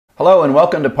Hello and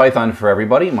welcome to Python for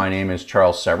Everybody. My name is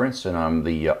Charles Severance and I'm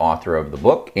the author of the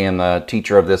book and the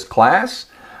teacher of this class.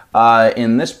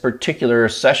 In this particular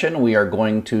session we are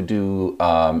going to do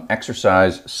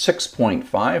exercise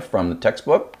 6.5 from the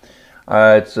textbook.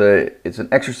 It's an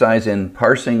exercise in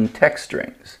parsing text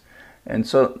strings. And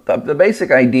so the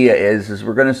basic idea is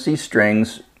we're going to see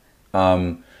strings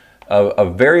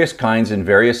of various kinds and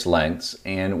various lengths,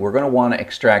 and we're going to want to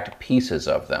extract pieces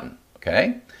of them,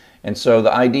 okay? And so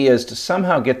the idea is to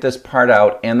somehow get this part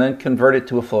out and then convert it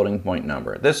to a floating point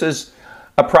number. This is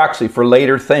a proxy for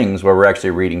later things where we're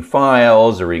actually reading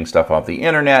files or reading stuff off the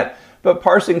internet, but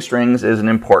parsing strings is an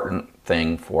important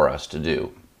thing for us to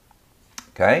do,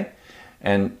 okay?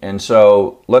 And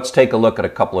so let's take a look at a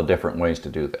couple of different ways to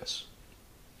do this.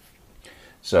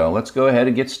 So let's go ahead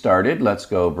and get started. Let's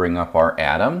go bring up our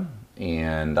atom,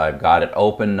 and I've got it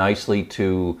open nicely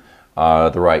to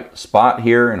the right spot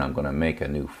here, and I'm going to make a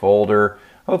new folder.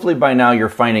 Hopefully by now you're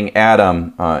finding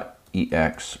Atom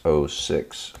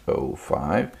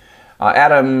EX0605.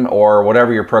 Atom, or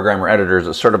whatever your programmer editor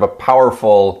is sort of a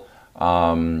powerful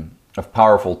tool.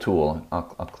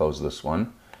 I'll close this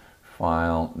one.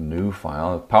 File, new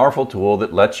file. A powerful tool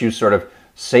that lets you sort of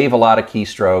save a lot of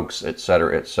keystrokes,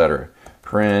 etc., etc.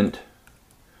 Print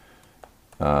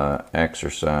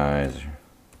exercise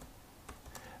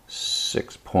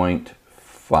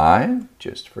 6.5,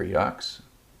 just for yucks.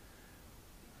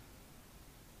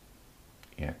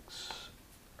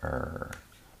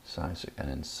 Size, and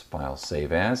then file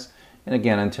save as. And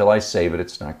again, until I save it,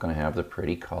 it's not going to have the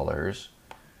pretty colors.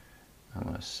 I'm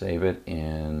going to save it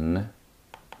in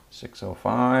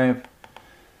 605.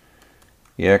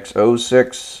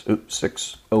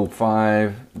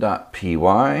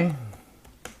 ex0605.py.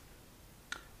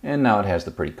 And now it has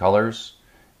the pretty colors.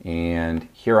 And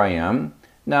here I am.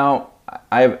 Now,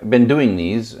 I've been doing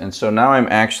these, and so now I'm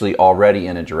actually already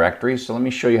in a directory. So let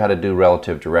me show you how to do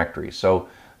relative directories. So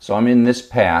I'm in this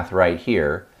path right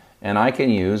here, and I can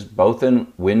use, both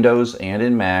in Windows and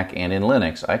in Mac and in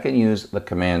Linux, I can use the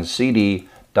command cd ...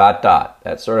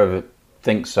 That sort of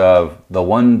thinks of the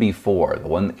one before, the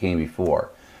one that came before.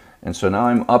 And so now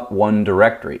I'm up one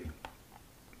directory.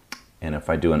 And if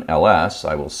I do an ls,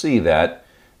 I will see that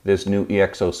this new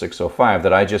EX0605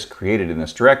 that I just created in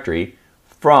this directory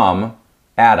from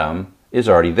Atom is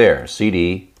already there.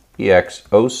 cd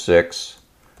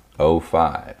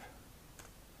EX0605.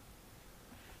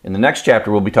 In the next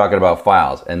chapter, we'll be talking about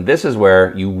files, and this is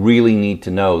where you really need to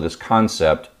know this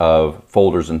concept of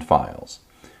folders and files.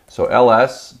 So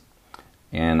ls,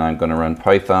 and I'm going to run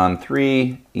Python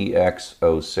 3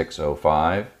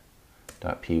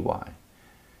 ex0605.py.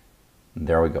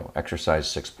 There we go, exercise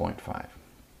 6.5.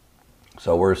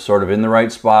 So we're sort of in the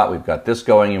right spot. We've got this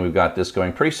going and we've got this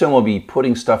going. Pretty soon we'll be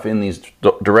putting stuff in these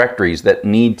directories that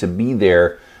need to be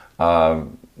there,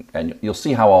 and you'll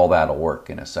see how all that'll work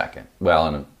in a second.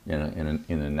 Well, in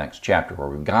the next chapter, where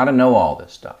we've got to know all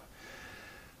this stuff.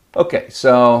 Okay,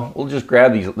 so we'll just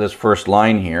grab this first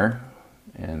line here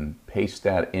and paste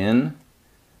that in.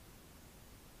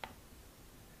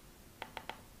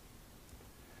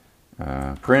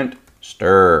 Print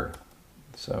stir.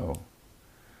 So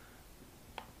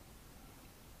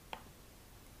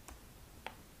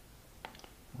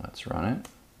let's run it.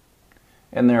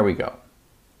 And there we go.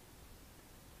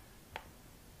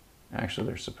 Actually,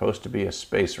 there's supposed to be a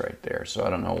space right there, so I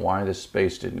don't know why this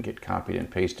space didn't get copied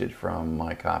and pasted from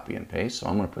my copy and paste, so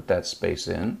I'm going to put that space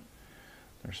in.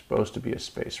 There's supposed to be a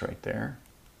space right there,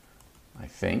 I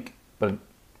think, but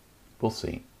we'll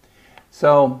see.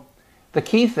 So the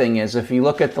key thing is, if you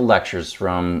look at the lectures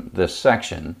from this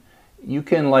section, you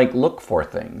can look for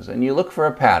things, and you look for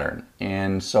a pattern.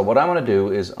 And so what I'm going to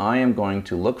do is I am going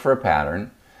to look for a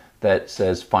pattern that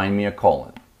says find me a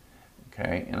colon.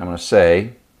 Okay, and I'm going to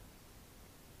say,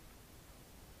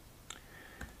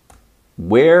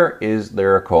 where is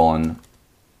there a colon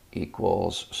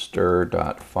equals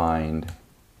stir.find,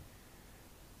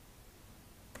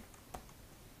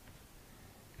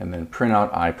 and then print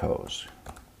out IPOS.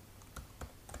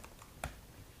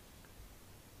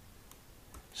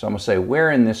 So I'm going to say,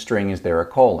 where in this string is there a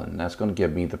colon? That's going to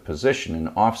give me the position and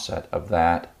offset of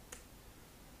that.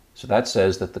 So that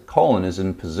says that the colon is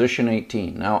in position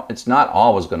 18. Now, it's not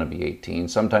always going to be 18.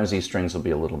 Sometimes these strings will be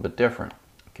a little bit different.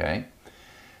 Okay.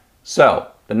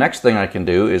 So the next thing I can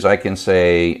do is I can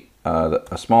say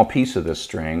a small piece of this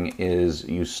string is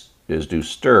do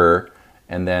stir,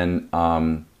 and then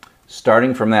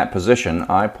starting from that position,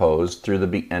 I pose through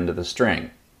the end of the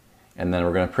string. And then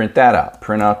we're going to print that out,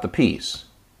 print out the piece.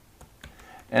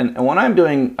 And when I'm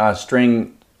doing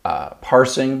string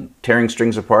parsing, tearing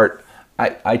strings apart,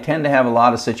 I tend to have a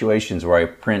lot of situations where I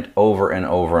print over and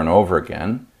over and over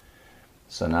again.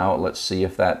 So now let's see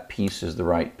if that piece is the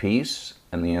right piece.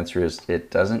 And the answer is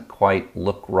it doesn't quite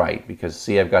look right, because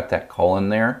see, I've got that colon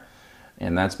there.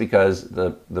 And that's because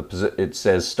it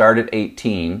says start at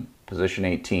 18, position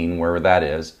 18, wherever that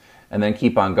is, and then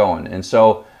keep on going. And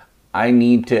so I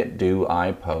need to do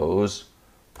I pose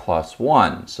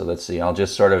 +1. So let's see, I'll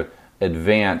just sort of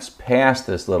advance past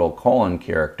this little colon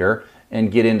character and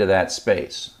get into that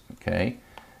space, okay?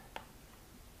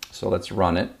 So let's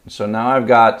run it. So now I've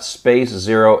got space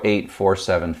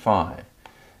 08475.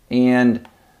 And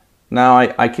now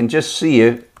I can just see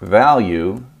it,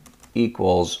 value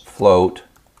equals float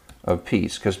of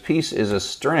piece, because piece is a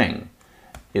string.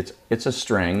 It's a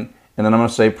string, and then I'm going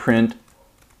to say print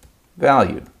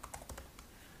value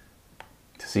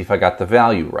to see if I got the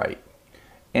value right.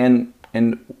 And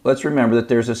let's remember that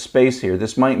there's a space here.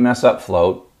 This might mess up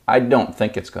float. I don't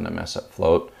think it's going to mess up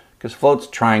float, because float's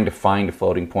trying to find a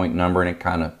floating point number, and it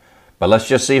kind of, but let's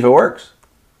just see if it works.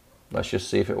 Let's just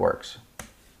see if it works.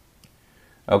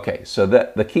 Okay, so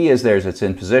the key is it's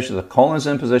in position, the colon is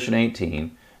in position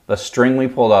 18, the string we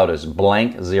pulled out is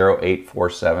blank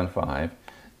 08475,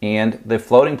 and the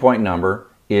floating point number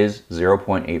is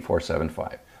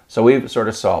 0.8475. So we've sort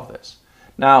of solved this.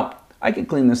 Now, I can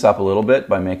clean this up a little bit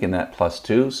by making that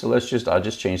 +2, so I'll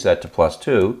just change that to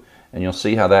 +2, and you'll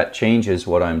see how that changes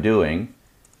what I'm doing.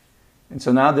 And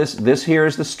so now this here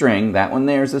is the string, that one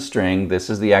there is the string, this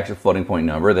is the actual floating point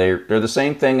number. They're the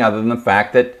same thing, other than the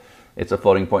fact that it's a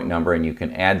floating point number and you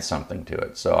can add something to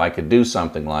it. So I could do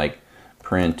something like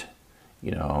print,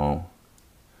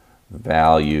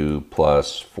 value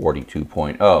plus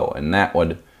 42.0, and that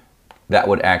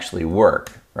would actually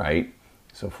work, right?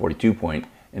 So 42 point,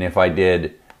 and if I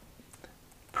did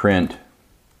print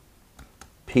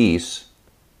piece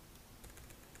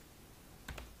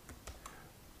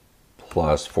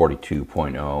plus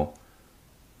 42.0,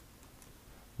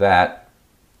 that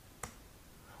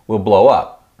will blow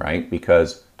up, right?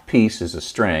 Because piece is a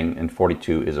string and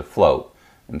 42 is a float,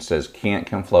 and says can't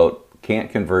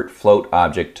convert float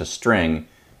object to string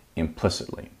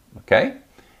implicitly, okay?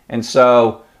 And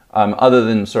so other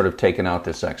than sort of taking out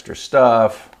this extra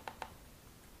stuff,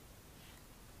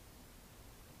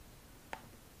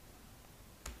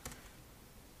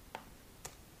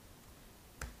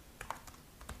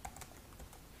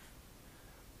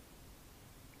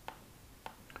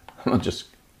 I'm just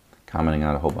commenting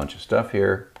on a whole bunch of stuff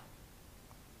here.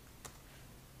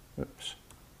 Oops.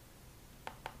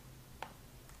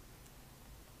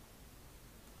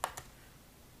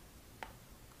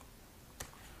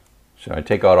 So I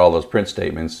take out all those print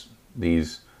statements.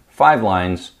 These 5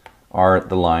 lines are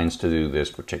the lines to do this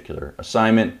particular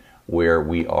assignment, where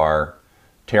we are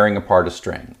tearing apart a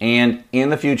string. And in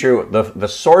the future, the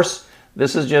source,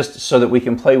 this is just so that we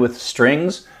can play with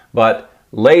strings, but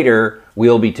later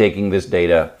we'll be taking this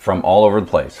data from all over the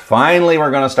place. Finally,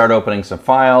 we're going to start opening some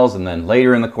files, and then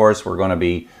later in the course we're going to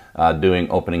be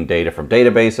opening data from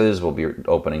databases. We'll be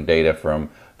opening data from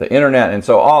the internet, and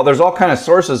so there's all kind of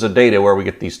sources of data where we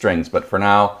get these strings. But for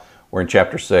now, we're in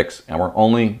chapter 6, and we're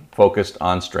only focused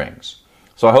on strings.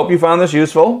 So I hope you found this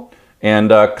useful, and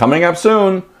coming up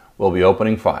soon, we'll be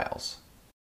opening files.